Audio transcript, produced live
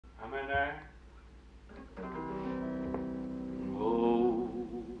there? Oh,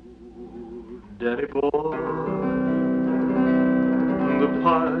 Daddy boy, the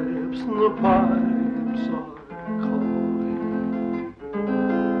pipes are calling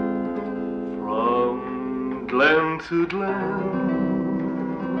from glen to glen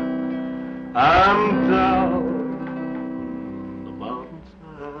and down the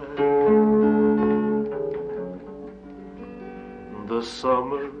mountainside. The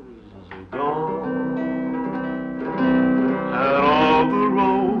summers are gone and all the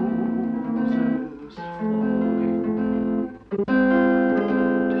roses falling.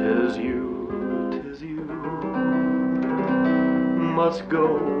 'Tis you must go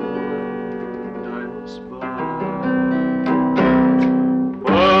and I must buy.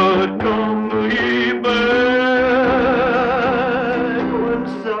 But come ye back when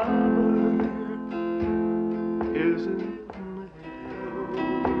summer is in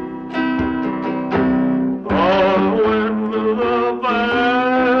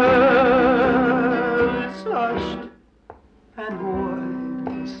and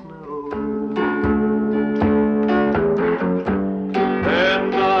white snow,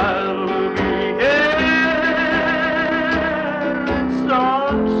 and I'll be here in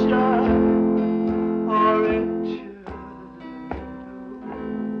sunshine or in shadow.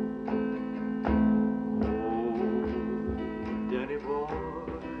 Oh, Danny boy,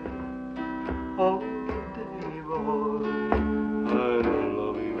 oh, Danny boy, I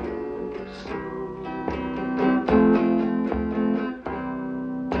love you so.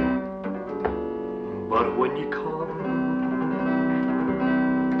 But when you come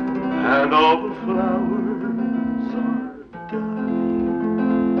and all the flowers are dying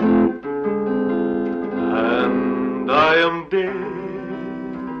and I am dead,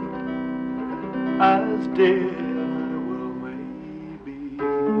 as dead I will maybe,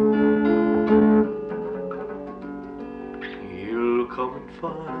 you'll come and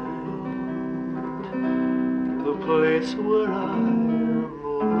find the place where I am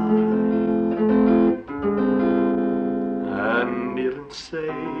lying, and even say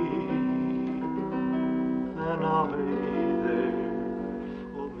an ave there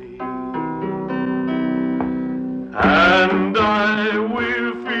for me, and I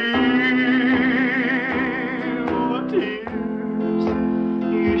will feel the tears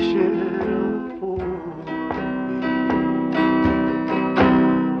you shed for me,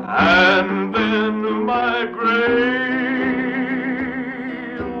 and then my grave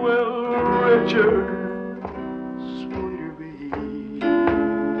will richer, sweeter be.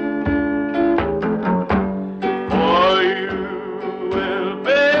 For you will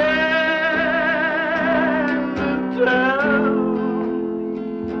bend and tell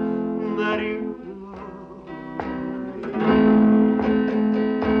that you love me,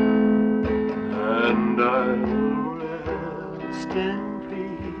 and I'll rest in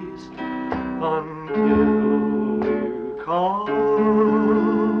peace until you come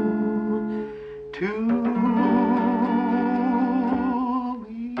to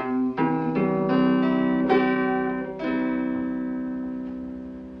me.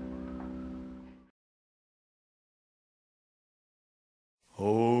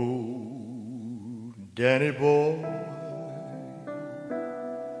 Oh, Danny boy,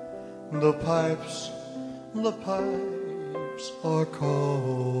 the pipes are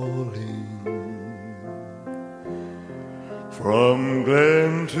calling from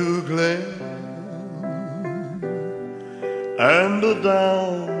glen to glen and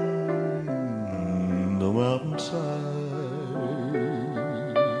down the mountainside.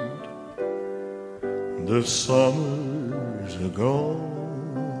 The summers are gone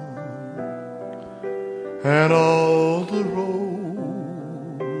and all the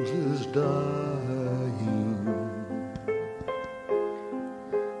roses dying.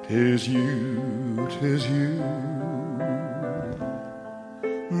 'Tis you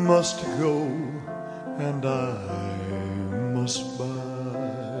must go and I must buy.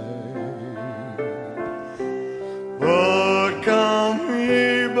 But come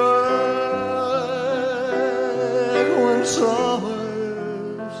ye back when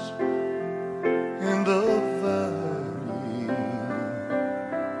summer's in the valley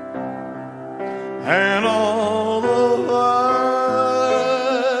and all the valley's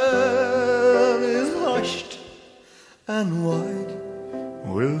hushed and white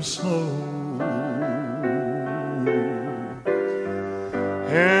will snow,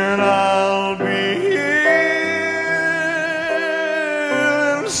 and I'll be here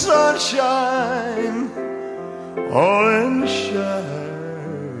in sunshine or in shadow.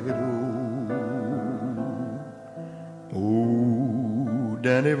 Oh,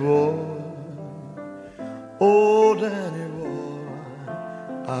 Danny Danny boy, oh Danny boy,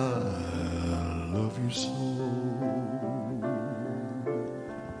 I love you so.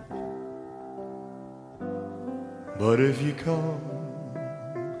 But if you come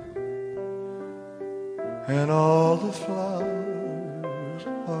and all the flowers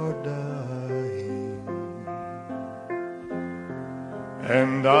are dying,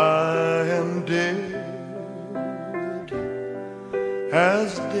 and I am dead,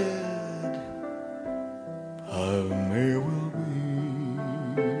 as dead I may well be,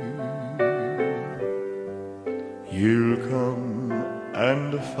 you'll come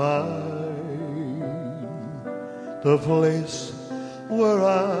and find the place where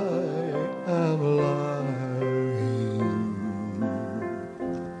I am lying,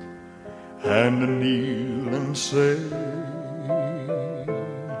 and kneel and say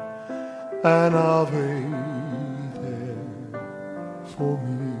an Ave there for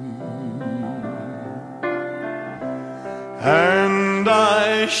me, and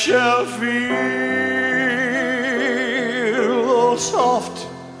I shall feel, oh soft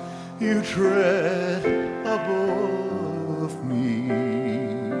you tread above me,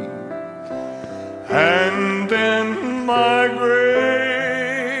 and then my grave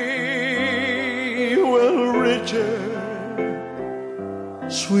will richer,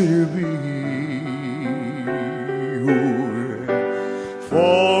 sweeter be,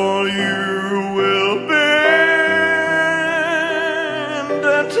 for you will bend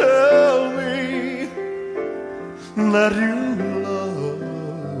and tell me that you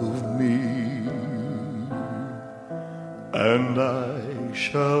love me, and I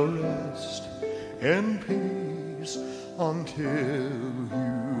shall rest in peace until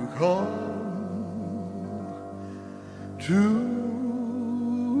you come to